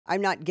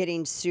I'm not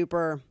getting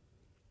super,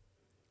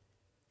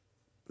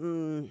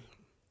 the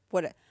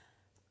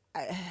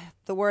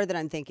word that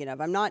I'm thinking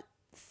of, I'm not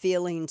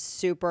feeling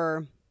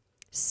super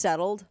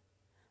settled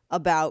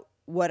about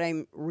what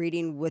I'm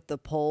reading with the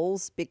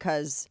polls,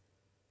 because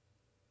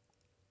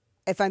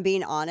if I'm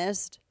being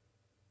honest,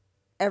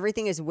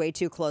 everything is way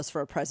too close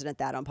for a president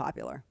that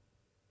unpopular.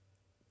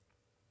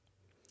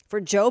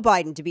 For Joe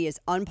Biden to be as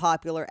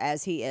unpopular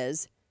as he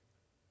is,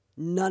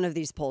 none of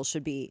these polls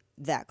should be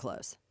that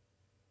close.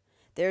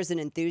 There's an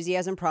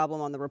enthusiasm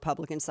problem on the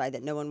Republican side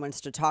that no one wants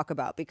to talk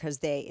about because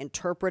they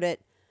interpret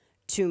it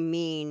to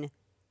mean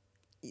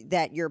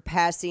that you're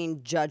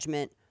passing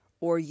judgment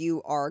or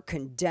you are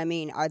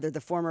condemning either the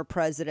former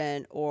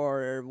president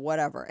or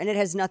whatever. And it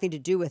has nothing to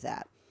do with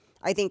that.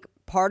 I think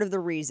part of the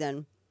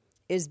reason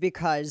is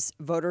because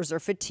voters are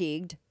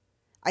fatigued.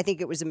 I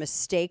think it was a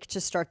mistake to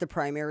start the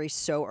primary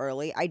so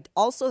early. I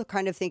also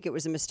kind of think it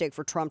was a mistake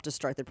for Trump to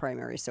start the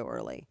primary so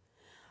early.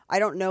 I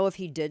don't know if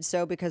he did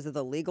so because of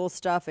the legal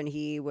stuff and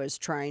he was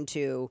trying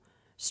to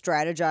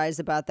strategize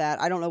about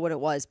that. I don't know what it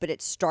was, but it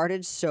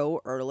started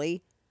so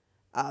early.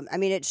 I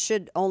mean, it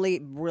should only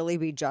really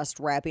be just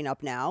wrapping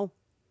up now.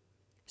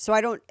 So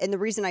and the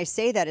reason I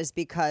say that is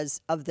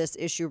because of this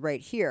issue right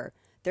here.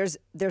 There's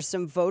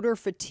some voter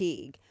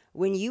fatigue.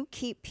 When you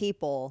keep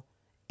people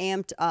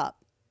amped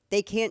up,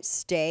 they can't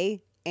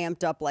stay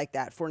amped up like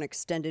that for an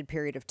extended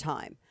period of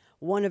time.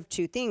 One of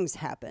two things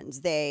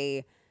happens.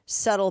 They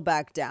settle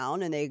back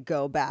down and they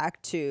go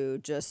back to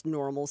just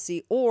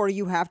normalcy, or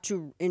you have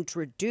to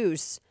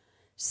introduce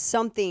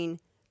something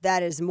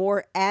that is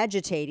more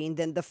agitating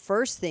than the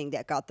first thing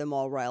that got them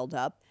all riled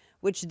up,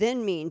 which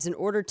then means in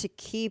order to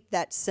keep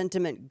that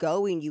sentiment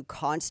going, you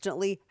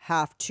constantly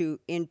have to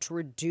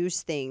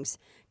introduce things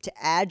to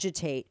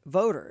agitate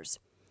voters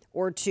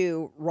or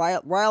to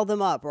rile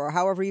them up, or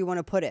however you want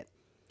to put it.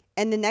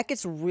 And then that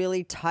gets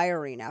really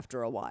tiring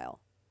after a while.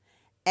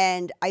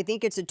 And I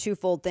think it's a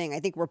twofold thing. I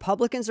think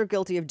Republicans are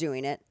guilty of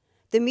doing it.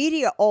 The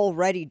media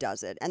already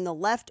does it, and the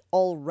left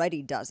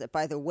already does it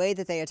by the way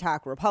that they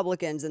attack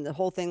Republicans and the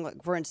whole thing,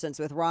 like, for instance,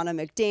 with Ronna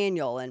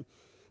McDaniel and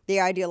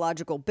the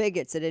ideological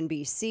bigots at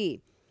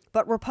NBC.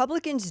 But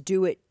Republicans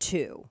do it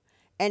too,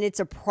 and it's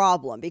a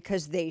problem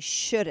because they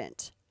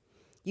shouldn't.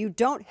 You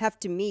don't have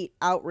to meet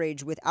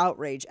outrage with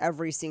outrage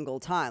every single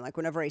time. Like,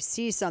 whenever I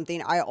see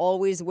something, I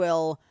always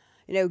will,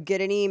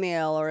 get an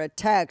email or a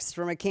text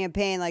from a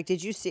campaign. Like,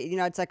 did you see,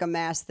 it's like a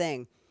mass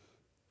thing.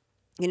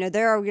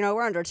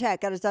 We're under attack.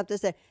 Got to stop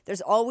this.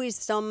 There's always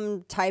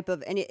some type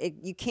of,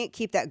 you can't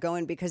keep that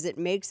going because it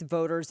makes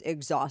voters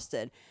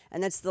exhausted.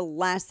 And that's the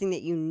last thing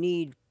that you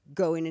need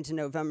going into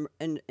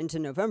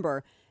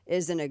November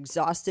is an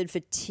exhausted,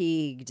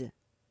 fatigued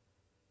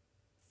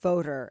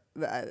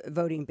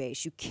voting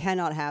base. You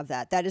cannot have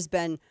that. That has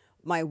been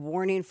my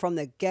warning from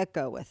the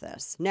get-go with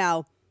this.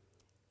 Now,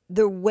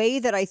 the way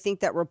that I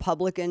think that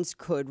Republicans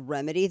could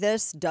remedy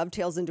this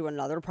dovetails into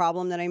another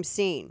problem that I'm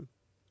seeing.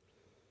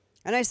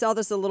 And I saw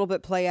this a little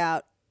bit play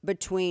out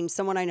between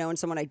someone I know and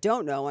someone I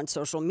don't know on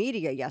social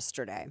media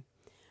yesterday.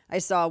 I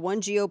saw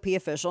one GOP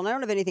official, and I don't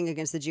have anything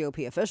against the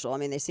GOP official. I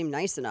mean, they seem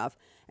nice enough.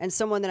 And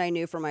someone that I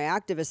knew from my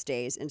activist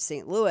days in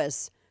St.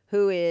 Louis,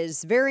 who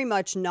is very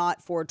much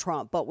not for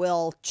Trump, but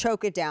will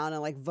choke it down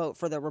and vote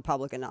for the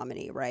Republican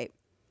nominee, right?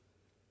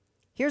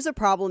 Here's a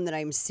problem that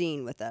I'm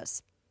seeing with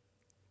this.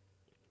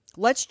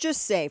 Let's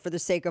just say, for the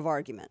sake of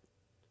argument,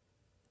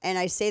 and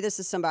I say this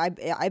as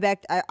somebody,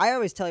 I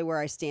always tell you where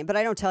I stand, but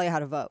I don't tell you how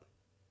to vote.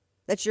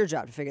 That's your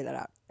job to figure that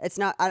out. It's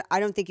not, I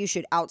don't think you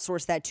should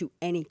outsource that to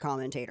any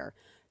commentator.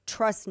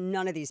 Trust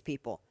none of these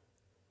people.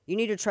 You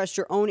need to trust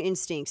your own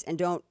instincts and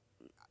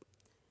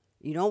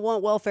you don't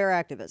want welfare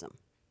activism.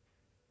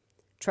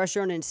 Trust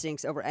your own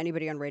instincts over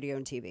anybody on radio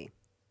and TV.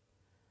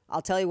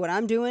 I'll tell you what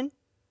I'm doing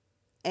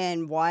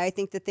and why I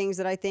think the things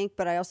that I think,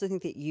 but I also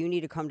think that you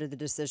need to come to the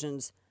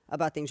decisions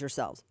about things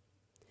yourselves.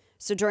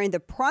 So during the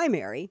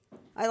primary,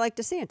 I like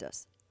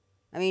DeSantis.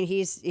 I mean,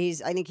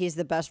 I think he's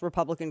the best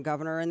Republican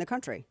governor in the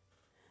country.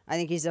 I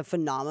think he's a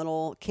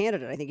phenomenal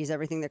candidate. I think he's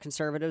everything that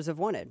conservatives have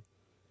wanted.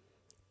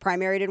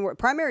 Primary didn't work.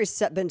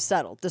 Primary's been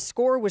settled. The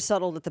score was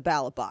settled at the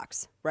ballot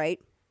box,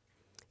 right?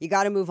 You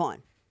got to move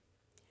on.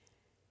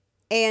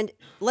 And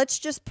let's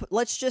just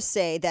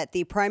say that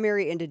the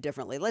primary ended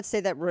differently. Let's say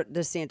that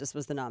DeSantis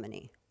was the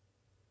nominee.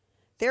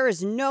 There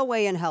is no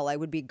way in hell I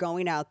would be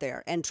going out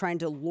there and trying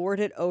to lord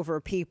it over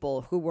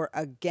people who were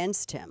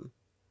against him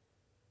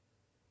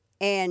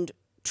and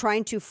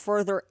trying to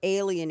further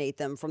alienate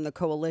them from the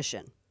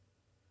coalition.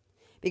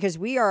 Because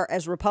we are,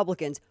 as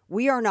Republicans,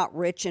 we are not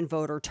rich in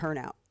voter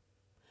turnout.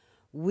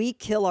 We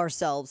kill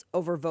ourselves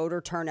over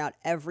voter turnout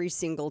every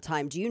single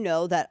time. Do you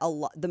know that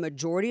the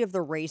majority of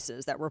the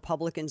races that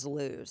Republicans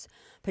lose,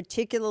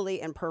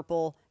 particularly in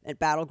purple and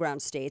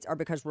battleground states, are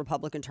because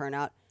Republican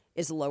turnout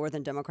is lower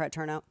than Democrat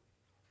turnout?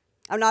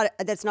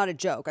 That's not a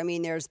joke. I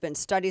mean, there's been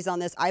studies on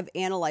this. I've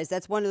analyzed.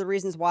 That's one of the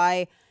reasons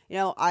why,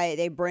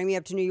 they bring me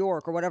up to New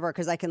York or whatever,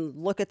 because I can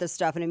look at this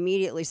stuff and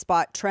immediately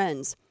spot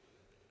trends.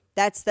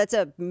 That's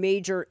a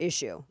major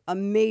issue. A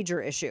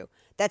major issue.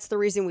 That's the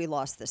reason we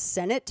lost the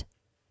Senate.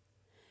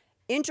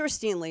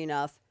 interestingly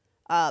enough,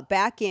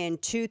 back in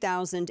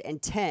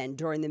 2010,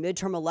 during the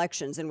midterm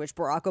elections in which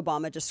Barack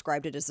Obama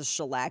described it as a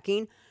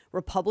shellacking,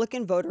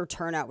 Republican voter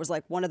turnout was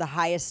like one of the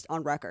highest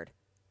on record.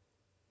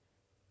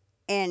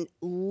 And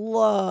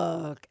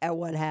look at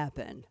what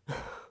happened.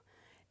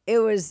 It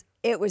was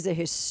a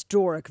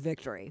historic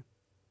victory.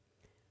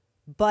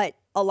 But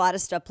a lot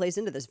of stuff plays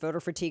into this. Voter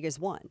fatigue is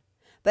one.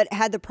 But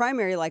had the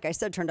primary, like I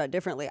said, turned out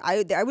differently,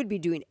 I would be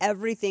doing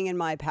everything in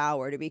my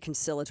power to be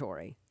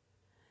conciliatory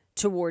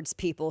towards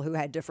people who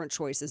had different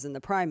choices in the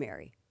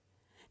primary.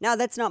 Now,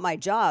 that's not my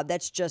job.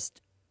 That's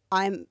just,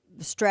 I'm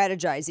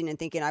strategizing and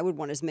thinking I would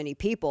want as many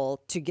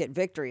people to get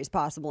victory as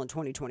possible in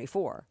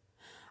 2024.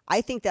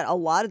 I think that a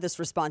lot of this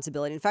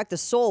responsibility, in fact,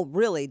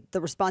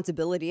 the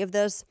responsibility of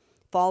this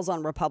falls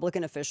on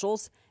Republican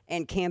officials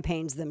and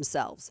campaigns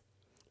themselves.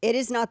 It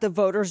is not the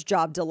voter's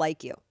job to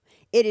like you.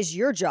 It is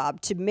your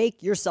job to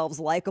make yourselves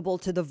likable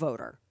to the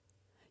voter.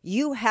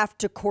 You have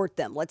to court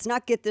them. Let's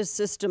not get this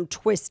system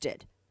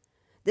twisted.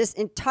 This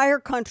entire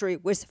country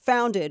was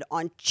founded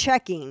on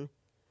checking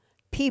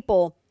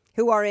people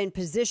who are in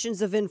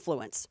positions of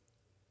influence.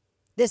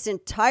 This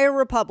entire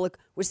republic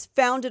was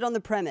founded on the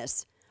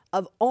premise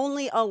of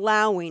only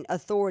allowing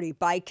authority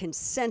by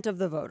consent of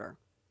the voter.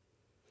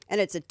 And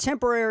it's a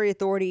temporary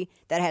authority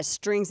that has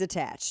strings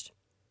attached.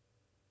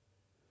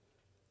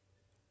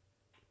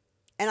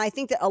 And I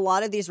think that a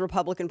lot of these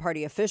Republican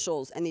Party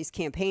officials and these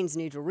campaigns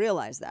need to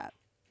realize that.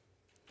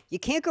 You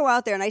can't go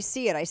out there, and I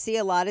see it. I see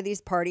a lot of these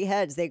party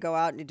heads. They go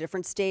out into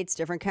different states,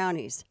 different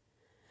counties.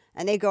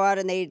 And they go out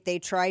and they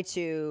try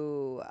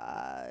to,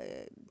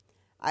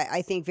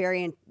 I think,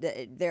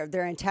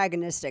 they're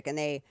antagonistic. And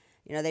they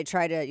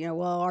try to,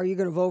 well, are you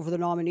going to vote for the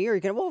nominee? Or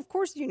well, of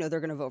course, they're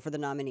going to vote for the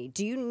nominee.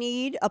 Do you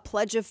need a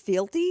pledge of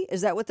fealty?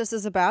 Is that what this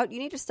is about? You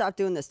need to stop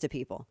doing this to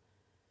people.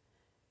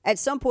 At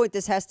some point,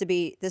 this has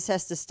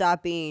to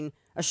stop being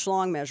a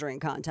schlong measuring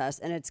contest,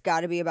 and it's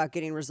got to be about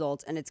getting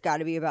results, and it's got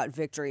to be about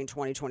victory in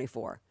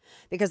 2024.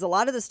 Because a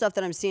lot of the stuff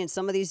that I'm seeing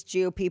some of these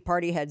GOP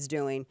party heads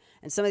doing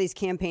and some of these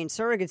campaign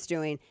surrogates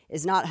doing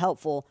is not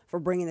helpful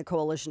for bringing the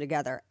coalition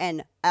together.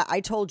 And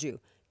I told you,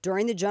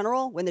 during the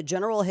general, when the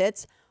general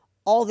hits,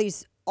 all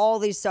these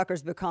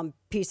suckers become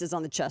pieces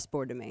on the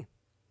chessboard to me.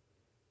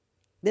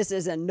 This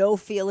is a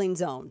no-feeling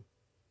zone.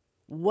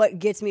 What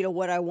gets me to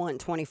what I want in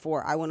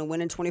 24? I want to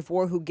win in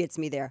 24. Who gets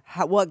me there?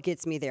 What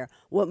gets me there?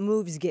 What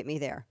moves get me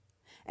there?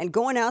 And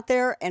going out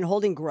there and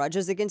holding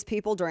grudges against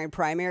people during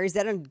primaries,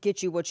 that doesn't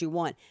get you what you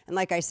want. And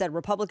like I said,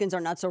 Republicans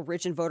are not so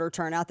rich in voter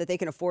turnout that they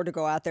can afford to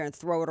go out there and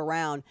throw it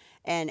around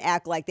and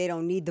act like they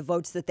don't need the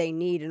votes that they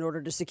need in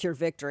order to secure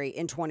victory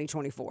in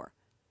 2024.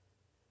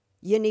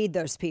 You need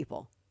those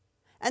people.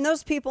 And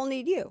those people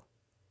need you.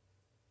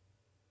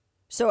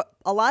 So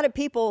a lot of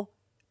people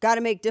got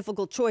to make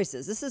difficult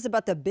choices. This is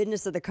about the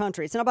business of the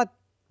country. It's not about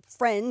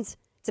friends.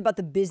 It's about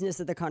the business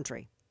of the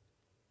country.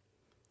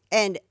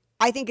 And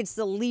I think it's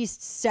the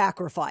least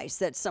sacrifice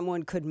that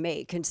someone could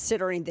make,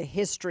 considering the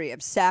history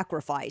of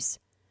sacrifice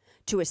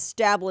to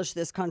establish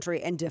this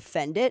country and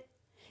defend it.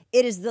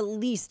 It is the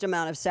least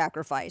amount of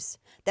sacrifice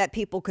that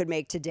people could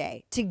make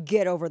today to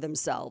get over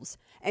themselves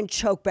and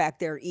choke back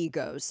their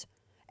egos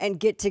and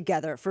get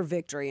together for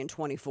victory in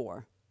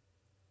 24.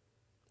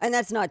 And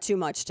that's not too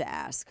much to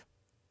ask.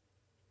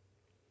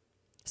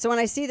 So when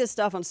I see this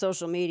stuff on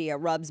social media, it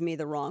rubs me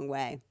the wrong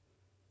way.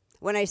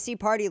 When I see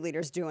party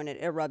leaders doing it,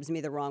 it rubs me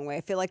the wrong way.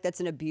 I feel like that's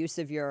an abuse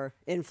of your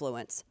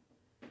influence.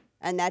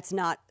 And that's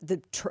not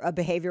a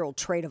behavioral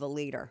trait of a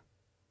leader.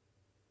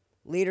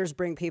 Leaders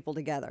bring people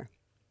together.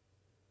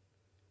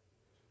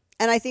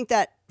 And I think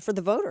that for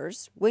the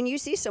voters, when you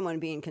see someone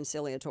being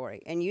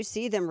conciliatory and you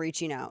see them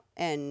reaching out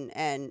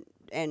and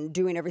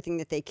doing everything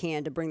that they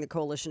can to bring the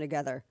coalition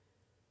together,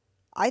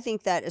 I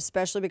think that,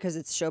 especially because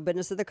it's show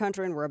business of the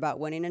country and we're about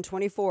winning in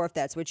 24, if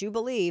that's what you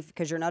believe,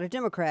 because you're not a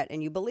Democrat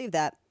and you believe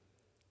that,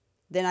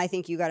 then I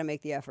think you got to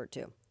make the effort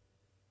too.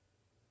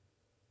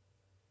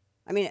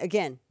 I mean,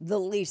 again, the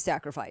least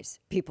sacrifice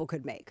people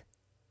could make.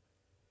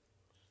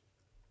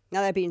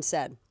 Now, that being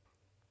said,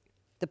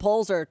 the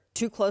polls are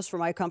too close for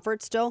my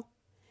comfort still.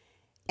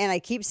 And I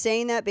keep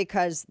saying that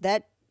because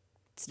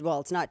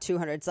it's not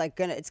 200. It's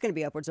going to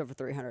be upwards over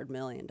 $300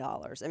 million.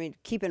 I mean,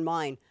 keep in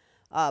mind,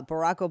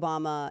 Barack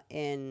Obama,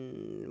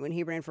 when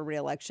he ran for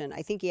re-election,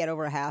 I think he had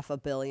over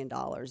 $500 million in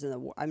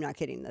the. I'm not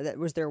kidding. That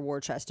was their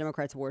war chest,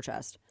 Democrats' war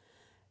chest.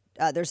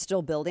 They're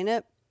still building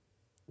it.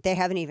 They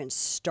haven't even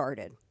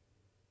started.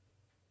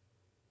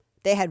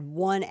 They had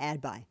one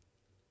ad buy.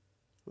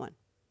 One.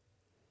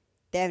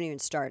 They haven't even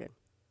started.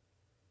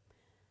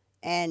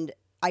 And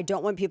I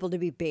don't want people to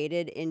be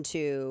baited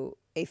into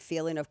a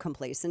feeling of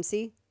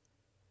complacency.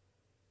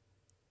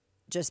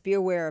 Just be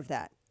aware of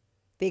that.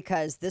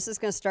 Because this is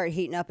going to start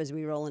heating up as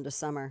we roll into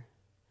summer.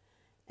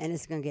 And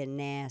it's going to get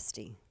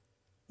nasty.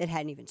 It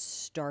hadn't even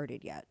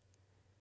started yet.